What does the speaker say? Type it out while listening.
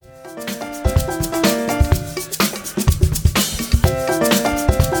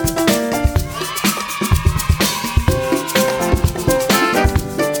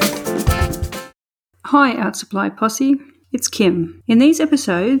Hi, Art Supply Posse. It's Kim. In these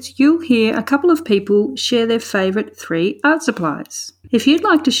episodes, you'll hear a couple of people share their favourite 3 art supplies. If you'd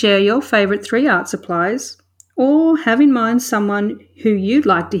like to share your favourite 3 art supplies, or have in mind someone who you'd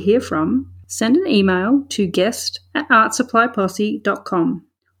like to hear from, send an email to guest@artsupplyposse.com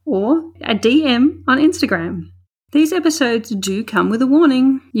or a DM on Instagram. These episodes do come with a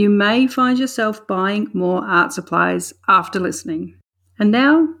warning. You may find yourself buying more art supplies after listening. And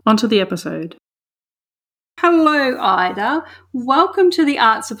now, onto the episode. Hello, Ida. Welcome to the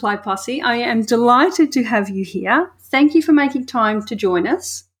Art Supply Posse. I am delighted to have you here. Thank you for making time to join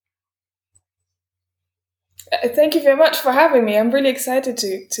us. Thank you very much for having me. I'm really excited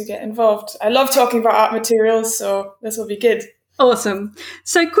to get involved. I love talking about art materials, so this will be good. Awesome.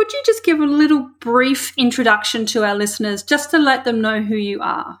 So could you just give a little brief introduction to our listeners just to let them know who you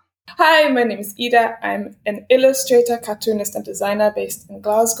are? Hi, my name is Ida. I'm an illustrator, cartoonist and designer based in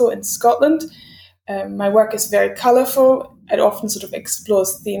Glasgow in Scotland. My work is very colourful. It often sort of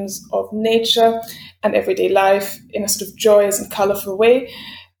explores themes of nature and everyday life in a sort of joyous and colourful way,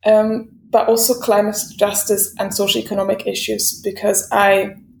 but also climate justice and socio-economic issues, because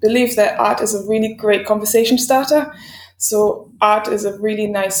I believe that art is a really great conversation starter. So art is a really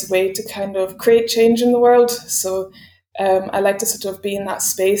nice way to kind of create change in the world. So I like to sort of be in that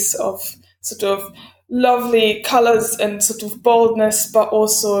space of sort of lovely colours and sort of boldness, but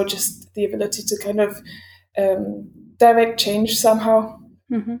also just the ability to kind of direct change somehow.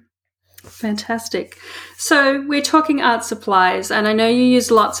 Mm-hmm. Fantastic. So we're talking art supplies, and I know you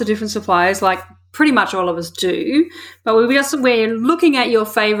use lots of different supplies, like pretty much all of us do, but we're looking at your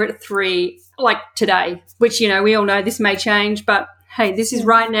favourite 3, like today, which, you know, we all know this may change, but hey, this is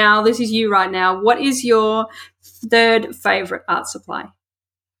right now, this is you right now. What is your 3rd favourite art supply?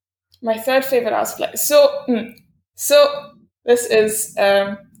 My 3rd favourite art supply. So this is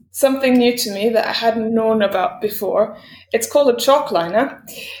something new to me that I hadn't known about before. It's called a chalk liner.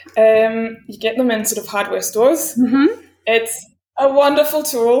 You get them in sort of hardware stores. Mm-hmm. It's a wonderful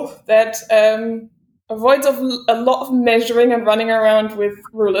tool that avoids a lot of measuring and running around with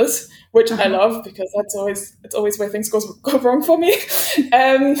rulers, which I love, because it's always where things go wrong for me.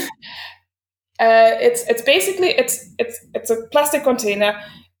 It's basically it's a plastic container.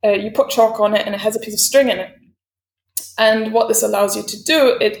 You put chalk on it, and it has a piece of string in it. And what this allows you to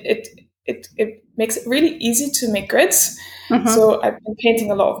do, it makes it really easy to make grids. Mm-hmm. So I've been painting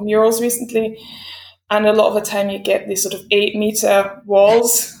a lot of murals recently, and a lot of the time you get these sort of 8-meter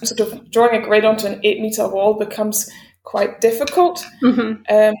walls. Sort of drawing a grid onto an 8-meter wall becomes quite difficult.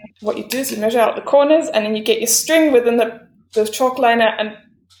 Mm-hmm. What you do is you measure out the corners, and then you get your string within the chalk liner and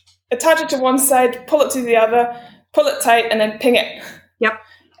attach it to one side, pull it to the other, pull it tight, and then ping it. Yep.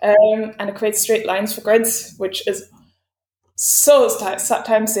 And it creates straight lines for grids, which is so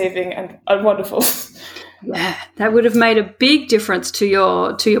time saving and wonderful. Yeah, that would have made a big difference to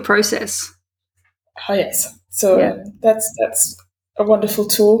your process. Oh yes, so that's a wonderful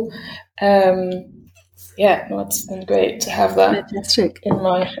tool. It's been great to have that. Fantastic. in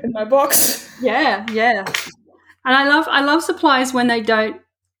my box. Yeah, and I love supplies when they don't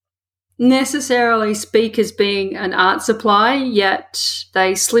necessarily speak as being an art supply, yet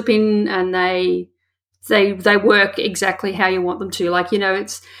they slip in and they work exactly how you want them to. Like, you know,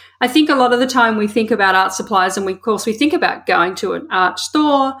 I think a lot of the time we think about art supplies, and we think about going to an art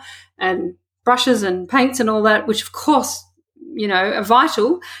store and brushes and paints and all that, which of course, you know, are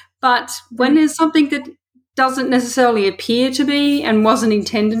vital. But when there's something that doesn't necessarily appear to be and wasn't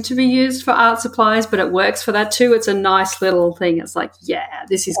intended to be used for art supplies, but it works for that too, it's a nice little thing. It's like, yeah,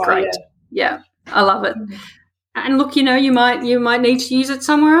 this is great. Yeah, I love it. Mm-hmm. And look, you know, you might need to use it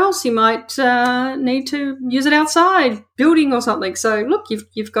somewhere else. You might need to use it outside, building or something. So look,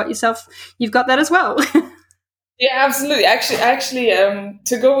 you've got that as well. Yeah, absolutely. Actually,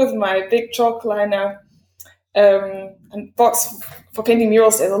 to go with my big chalk liner and box for painting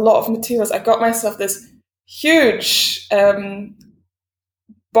murals, there's a lot of materials. I got myself this huge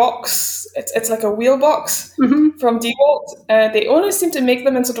box. It's like a wheel box from DeWalt. They only seem to make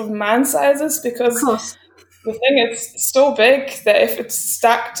them in sort of man sizes, because the thing is so big that if it's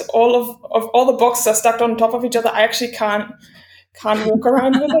stacked, all of all the boxes are stacked on top of each other, I actually can't walk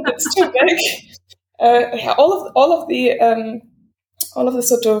around with it. It's too big. All of the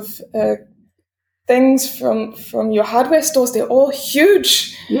sort of things from your hardware stores, they're all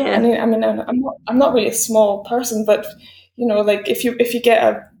huge. Yeah. I mean, I'm not really a small person, but you know, like if you get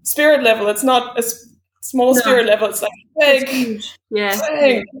a spirit level, it's not a small spirit level. It's like big. It's huge. Yeah.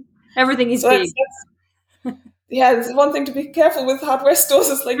 Big. Everything is big. There's one thing to be careful with hardware stores.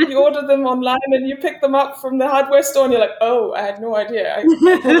 It's like you order them online and you pick them up from the hardware store and you're like, oh, I had no idea. I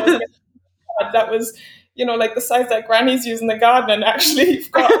pad that was, like the size that grannies use in the garden, and actually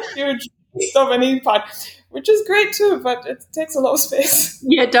you've got a huge souvenir pad, which is great too, but it takes a lot of space.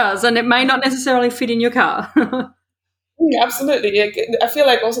 Yeah, it does, and it may not necessarily fit in your car. Yeah, absolutely. I feel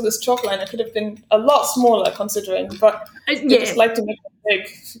like also this chalk liner could have been a lot smaller considering, but they just like to make it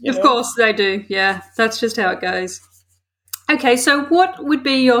big. Of course they do. Yeah, that's just how it goes. Okay, so what would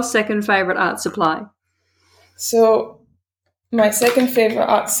be your second favourite art supply? So my second favourite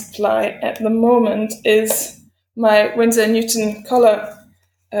art supply at the moment is my Winsor & Newton colour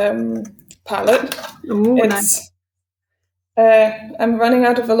palette. Ooh, nice. I'm running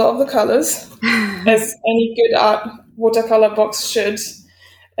out of a lot of the colours, as any good art watercolour box should,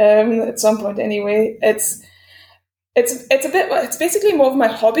 at some point anyway. It's basically more of my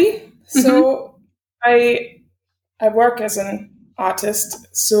hobby. So I work as an artist,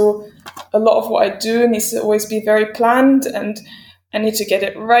 so a lot of what I do needs to always be very planned, and I need to get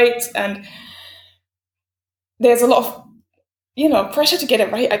it right, and there's a lot of pressure to get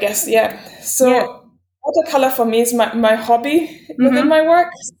it right, I guess. So watercolor for me is my hobby within my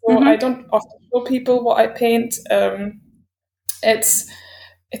work, so I don't often show people what I paint.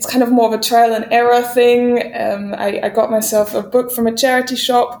 It's kind of more of a trial and error thing. I got myself a book from a charity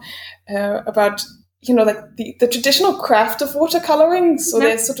shop about like the traditional craft of watercoloring. So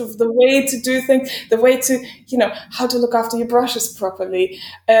there's sort of the way to do things, the way to, how to look after your brushes properly,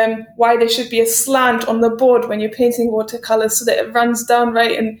 why there should be a slant on the board when you're painting watercolors so that it runs down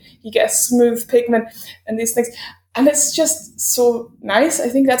right and you get a smooth pigment and these things. And it's just so nice. I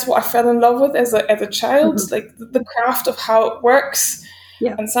think that's what I fell in love with as a child, like the craft of how it works.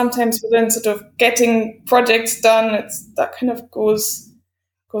 Yeah. And sometimes within sort of getting projects done, that kind of goes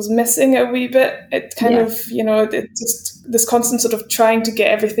missing a wee bit. It kind of, it just this constant sort of trying to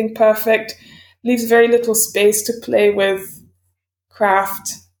get everything perfect leaves very little space to play with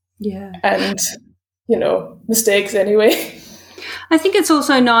craft. Yeah. And, mistakes anyway. I think it's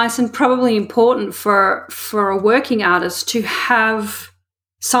also nice and probably important for a working artist to have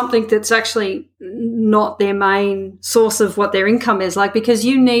something that's actually not their main source of what their income is, like, because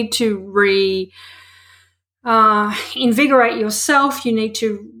you need to invigorate yourself. You need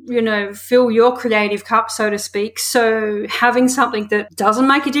to, fill your creative cup, so to speak. So having something that doesn't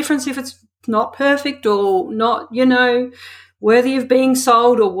make a difference if it's not perfect or not, worthy of being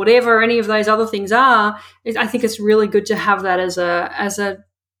sold or whatever any of those other things are, I think it's really good to have that as a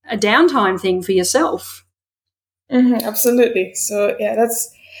downtime thing for yourself. Absolutely. So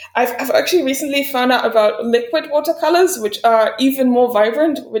I've actually recently found out about liquid watercolors, which are even more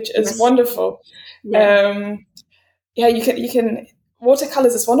vibrant, which is wonderful. Yeah. You can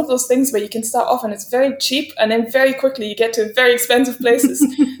watercolors is one of those things where you can start off and it's very cheap, and then very quickly you get to very expensive places.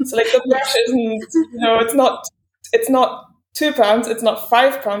 So like the brush isn't, it's not £2, it's not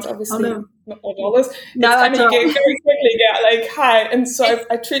 £5, obviously, or dollars. No, it's you very quickly get like high, and so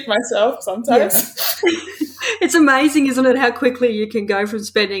I treat myself sometimes. Yeah. It's amazing, isn't it, how quickly you can go from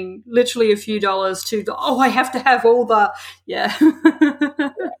spending literally a few dollars to I have to have all the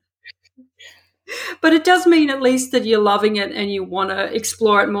But it does mean at least that you're loving it and you want to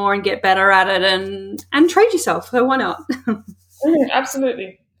explore it more and get better at it and treat yourself. So why not?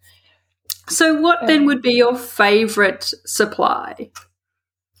 Absolutely. So what then would be your favourite supply?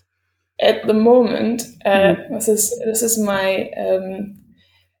 At the moment, this is my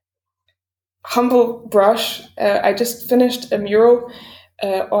humble brush. I just finished a mural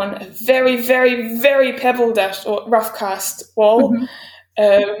on a very, very, very pebble dashed or rough cast wall.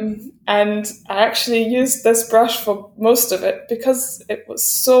 And I actually used this brush for most of it because it was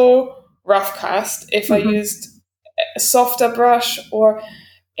so rough cast. If I used a softer brush or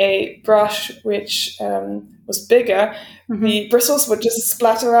a brush which was bigger, the bristles would just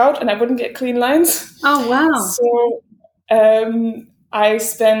splatter out and I wouldn't get clean lines. Oh, wow. So I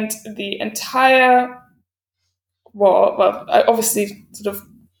spent the entire wall, I obviously sort of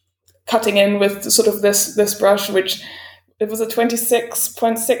cutting in with sort of this brush, which it was a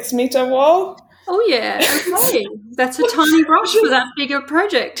 26.6 meter wall. Oh, yeah. Okay. That's a tiny brush for that bigger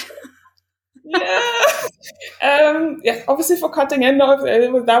project. Obviously for cutting in,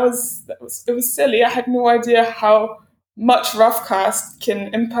 it was silly. I had no idea how much rough cast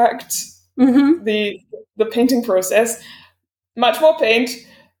can impact the painting process. Much more paint,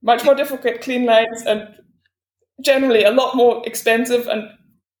 much more difficult clean lines, and generally a lot more expensive. And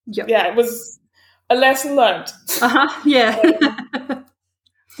it was a lesson learned.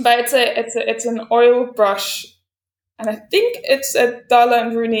 But it's an oil brush, and I think it's a Daler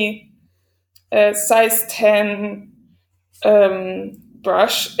 & Rooney size 10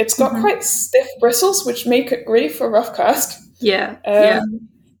 brush. It's got quite stiff bristles, which make it great for rough cast.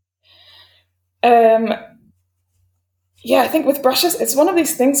 Yeah, I think with brushes, it's one of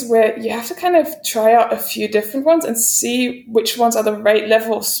these things where you have to kind of try out a few different ones and see which ones are the right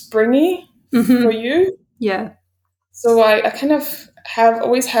level of springy for you. Yeah. So I kind of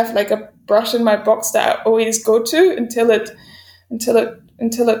always have like a brush in my box that I always go to until it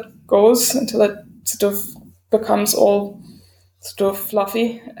sort of becomes all sort of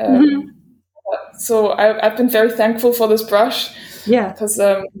fluffy. So I've been very thankful for this brush. Yeah. Because,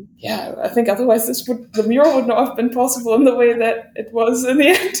 I think otherwise the mural would not have been possible in the way that it was in the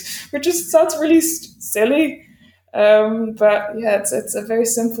end, which just sounds really silly. But yeah, it's a very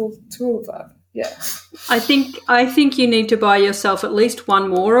simple tool, but yeah. I think you need to buy yourself at least one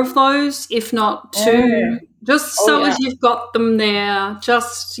more of those, if not two, just so as you've got them there,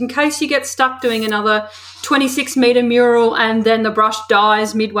 just in case you get stuck doing another 26-meter mural and then the brush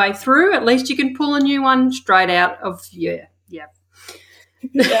dies midway through. At least you can pull a new one straight out of yeah.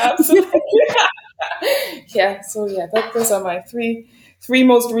 Yeah, absolutely. Yeah, so yeah, those are my three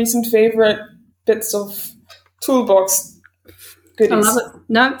most recent favorite bits of toolbox goodies. I love it.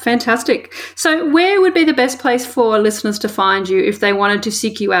 No, fantastic. So where would be the best place for listeners to find you if they wanted to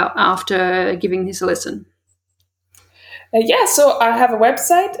seek you out after giving this a listen? So I have a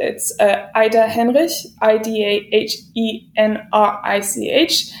website. It's Ida Henrich,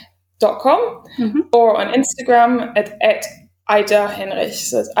 IDAHENRICH.com, or on Instagram at Ida Henrich.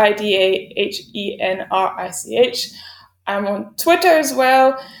 So it's IDAHENRICH. I'm on Twitter as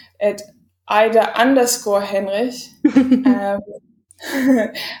well at Ida_Henrich.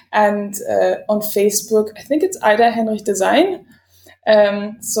 And on Facebook, I think it's Ida Henrich Design.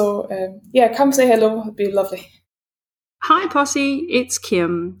 Come say hello. It'd be lovely. Hi, Posse. It's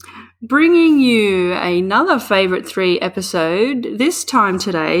Kim, bringing you another Favourite 3 episode, this time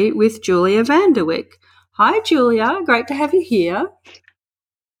today with Julia Vanderwick. Hi, Julia. Great to have you here.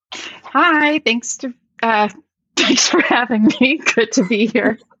 Hi. Thanks for having me. Good to be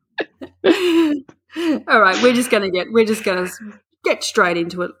here. All right. We're just going to get straight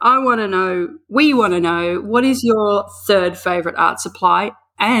into it. We want to know, what is your third favourite art supply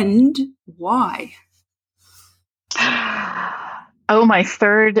and why? Oh, my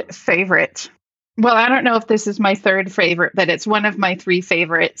third favorite. Well, I don't know if this is my third favorite, but it's one of my 3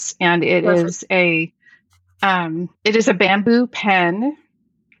 favorites, and it is a bamboo pen.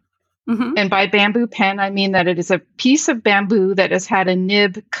 And by bamboo pen, I mean that it is a piece of bamboo that has had a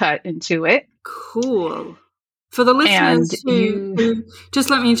nib cut into it. Cool. For the listeners who just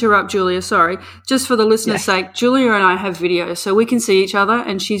let me interrupt, Julia, sorry. Just for the listeners' sake, Julia and I have video, so we can see each other,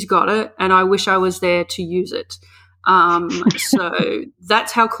 and she's got it, and I wish I was there to use it. So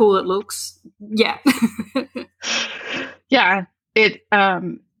that's how cool it looks. Yeah. Yeah. It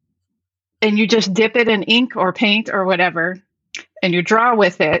and you just dip it in ink or paint or whatever, and you draw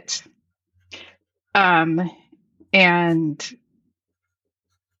with it. And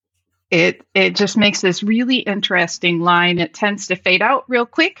it just makes this really interesting line. It tends to fade out real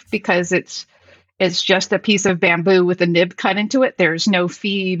quick because it's just a piece of bamboo with a nib cut into it. There's no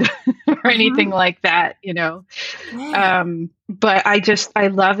feed or anything like that, Yeah. But I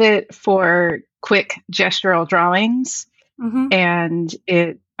love it for quick gestural drawings. And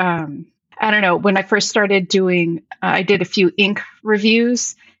it, I don't know, when I first started doing, I did a few ink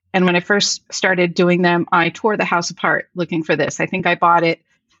reviews. And when I first started doing them, I tore the house apart looking for this. I think I bought it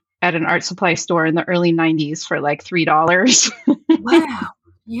at an art supply store in the early 90s for like $3. Wow.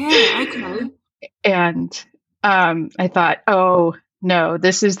 Yeah. Okay. And I thought, oh, no,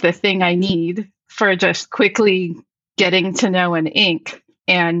 this is the thing I need for just quickly getting to know an ink.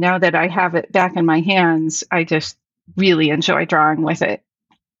 And now that I have it back in my hands, I just really enjoy drawing with it.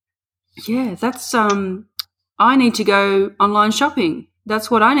 Yeah, that's I need to go online shopping. That's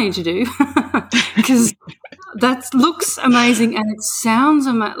what I need to do because that looks amazing and it sounds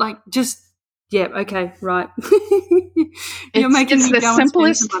like just yeah. Okay, right. You're making it's me the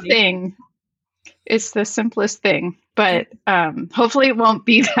simplest thing. It's the simplest thing, but hopefully it won't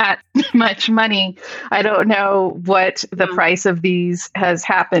be that much money. I don't know what the price of these has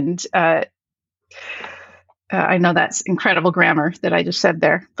happened. I know that's incredible grammar that I just said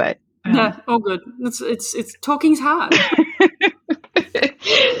there, but yeah, all good. It's talking's hard.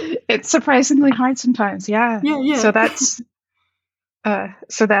 It's surprisingly hard sometimes. Yeah. Yeah. So that's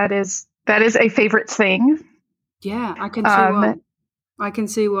that is a favorite thing. Yeah, I can see why. I can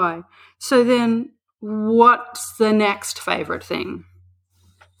see why. So then, what's the next favorite thing?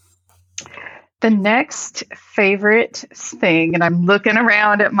 The next favorite thing, and I'm looking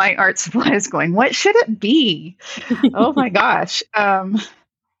around at my art supplies going, what should it be? Oh my gosh. Well,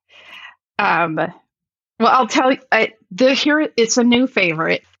 I'll tell you, here it's a new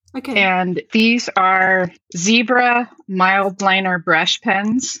favorite. Okay. And these are Zebra mild liner brush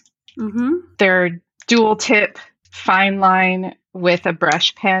pens. Mm-hmm. They're dual tip fine line with a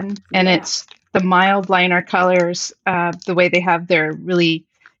brush pen, and it's the mild liner colors. The way they have, they're really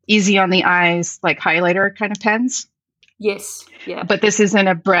easy on the eyes, like highlighter kind of pens. Yes. Yeah. But this isn't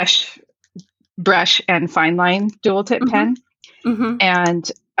a brush and fine line dual tip pen. Mm-hmm. And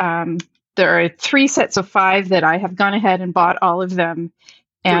there are 3 sets of 5 that I have gone ahead and bought all of them.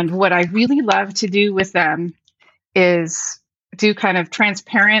 And what I really love to do with them is do kind of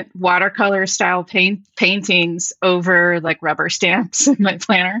transparent watercolor style paintings over like rubber stamps in my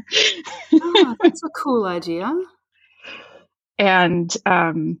planner. Oh, that's a cool idea. And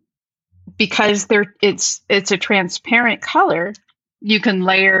because it's a transparent color, you can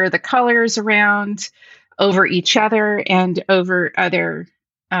layer the colors around over each other and over other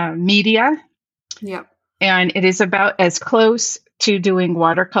media. Yep. And it is about as close to doing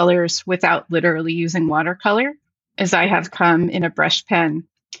watercolors without literally using watercolor as I have come in a brush pen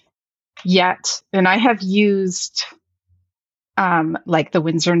yet. And I have used like the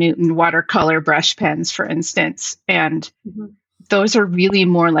Winsor Newton watercolor brush pens, for instance. And those are really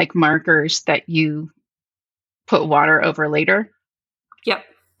more like markers that you put water over later. Yep.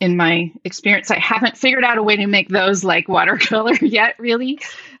 In my experience, I haven't figured out a way to make those like watercolor yet, really.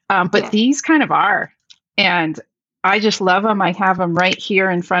 But these kind of are. And I just love them. I have them right here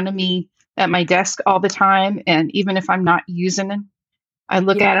in front of me at my desk all the time. And even if I'm not using them, I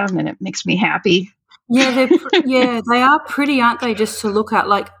look at them and it makes me happy. Yeah, they are pretty, aren't they, just to look at?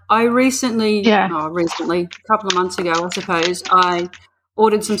 Like I recently, a couple of months ago, I suppose, I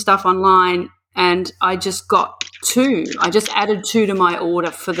ordered some stuff online and I just got 2. I just added 2 to my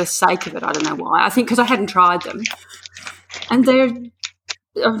order for the sake of it. I don't know why. I think because I hadn't tried them. And they're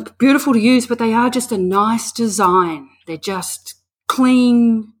beautiful to use, but they are just a nice design. They're just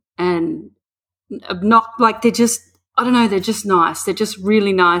clean and not like they're just, I don't know, they're just nice. They're just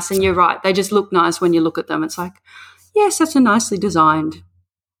really nice. And you're right, they just look nice when you look at them. It's like, yes, that's a nicely designed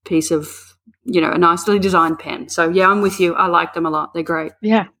piece of, a nicely designed pen. So, yeah, I'm with you. I like them a lot. They're great.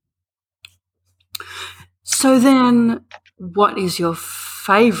 Yeah. So then what is your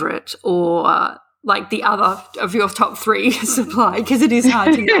favorite or like the other of your top 3 supply? Because it is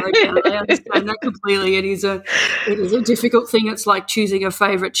hard to narrow down. I understand that completely. It is a difficult thing. It's like choosing a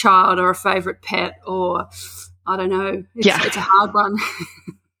favorite child or a favorite pet or I don't know. It's a hard one.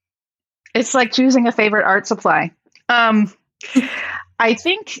 It's like choosing a favorite art supply. I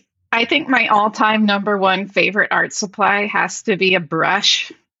think my all-time number 1 favorite art supply has to be a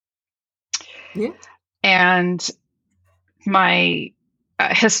brush. Yeah. And my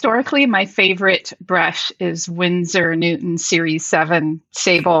historically, my favorite brush is Winsor Newton Series 7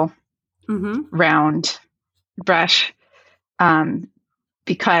 Sable round brush,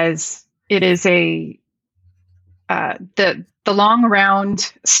 because it is the long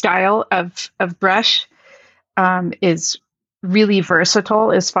round style of brush is really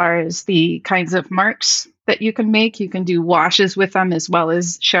versatile as far as the kinds of marks that you can make. You can do washes with them as well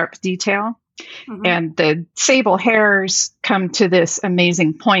as sharp detail. And the sable hairs come to this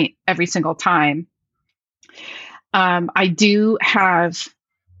amazing point every single time. I do have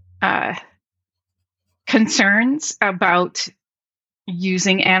concerns about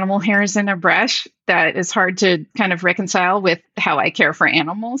using animal hairs in a brush. That is hard to kind of reconcile with how I care for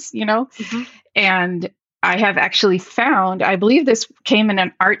animals, And I have actually found, I believe this came in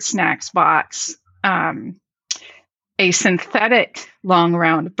an Art Snacks box, a synthetic long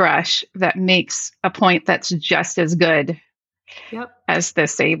round brush that makes a point that's just as good as the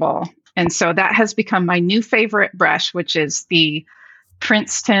sable. And so that has become my new favorite brush, which is the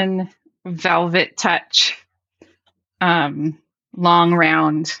Princeton Velvet Touch long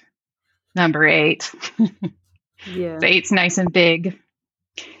round number 8. Yeah. The 8's nice and big.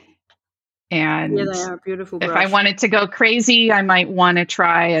 And they are beautiful brush. If I wanted to go crazy, I might want to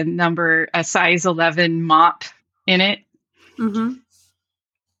try a size 11 mop in it.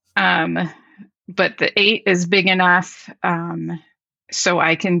 But the 8 is big enough, so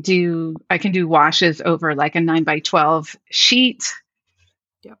I can do washes over like a 9x12 sheet,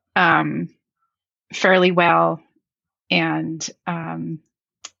 fairly well, and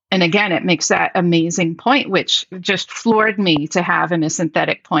again, it makes that amazing point, which just floored me to have in a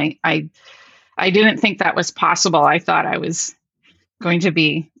synthetic point. I didn't think that was possible. I thought I was going to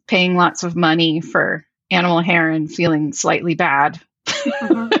be paying lots of money for animal hair and feeling slightly bad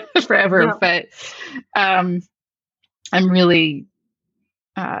forever. But I'm really,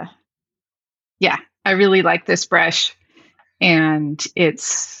 I really like this brush, and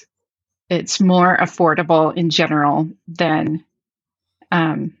it's more affordable in general than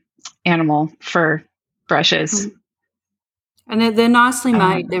animal fur brushes. And they're nicely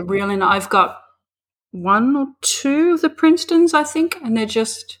made. They're really nice. I've got 1 or 2 of the Princetons, I think, and they're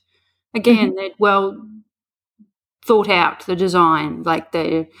just, again, they're well thought out, the design. Like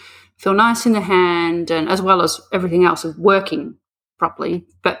they feel nice in the hand, and as well as everything else is working properly,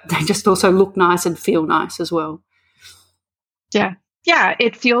 but they just also look nice and feel nice as well. Yeah. Yeah,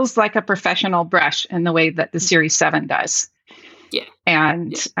 it feels like a professional brush in the way that the Series 7 does. Yeah.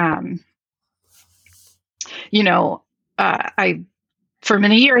 And, for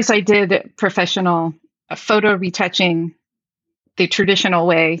many years, I did professional photo retouching the traditional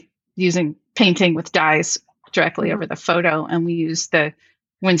way, using painting with dyes directly over the photo. And we used the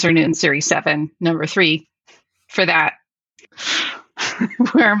Winsor Newton Series 7 number 3 for that.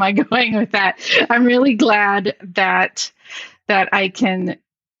 Where am I going with that? I'm really glad that I can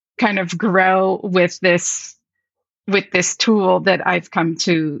kind of grow with this tool that I've come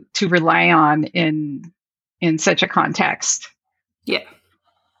to rely on in such a context. Yeah.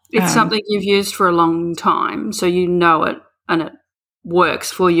 It's something you've used for a long time, so you know it and it works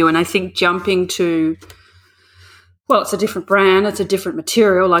for you. And I think jumping to, well, it's a different brand, it's a different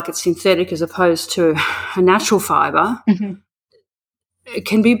material, like it's synthetic as opposed to a natural fiber. It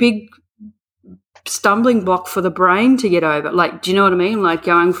can be a big stumbling block for the brain to get over. Like, do you know what I mean? Like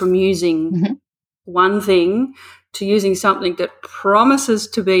going from using one thing to using something that promises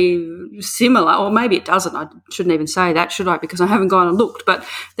to be similar, or maybe it doesn't. I shouldn't even say that, should I? Because I haven't gone and looked, but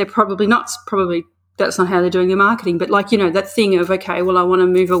they're probably not. Probably that's not how they're doing their marketing. But like, that thing of, okay, well, I want to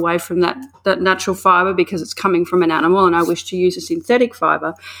move away from that natural fibre because it's coming from an animal and I wish to use a synthetic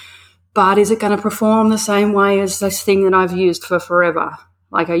fibre. But is it going to perform the same way as this thing that I've used for forever?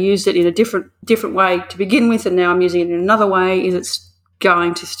 Like I used it in a different way to begin with, and now I'm using it in another way. Is it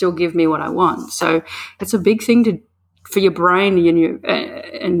going to still give me what I want? So it's a big thing for your brain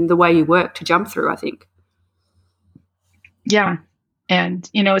and the way you work to jump through, I think. Yeah. And,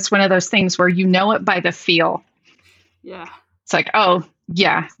 it's one of those things where it by the feel. Yeah. It's like, oh,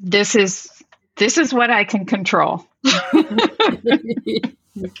 yeah, this is what I can control.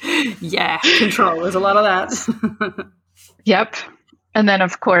 Yeah, control. There's a lot of that. Yep. And then,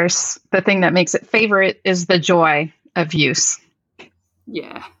 of course, the thing that makes it favorite is the joy of use.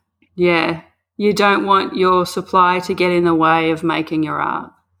 Yeah. Yeah. You don't want your supply to get in the way of making your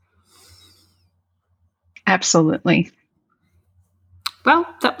art. Absolutely. Well,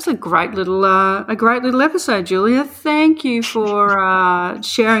 that was a great little episode, Julia. Thank you for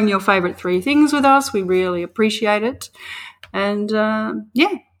sharing your favourite 3 things with us. We really appreciate it. And,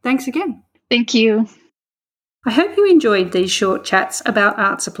 thanks again. Thank you. I hope you enjoyed these short chats about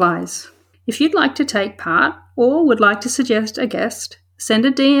art supplies. If you'd like to take part or would like to suggest a guest, send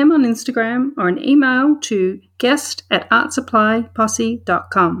a DM on Instagram or an email to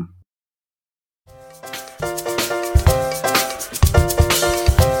guest@artsupplyposse.com.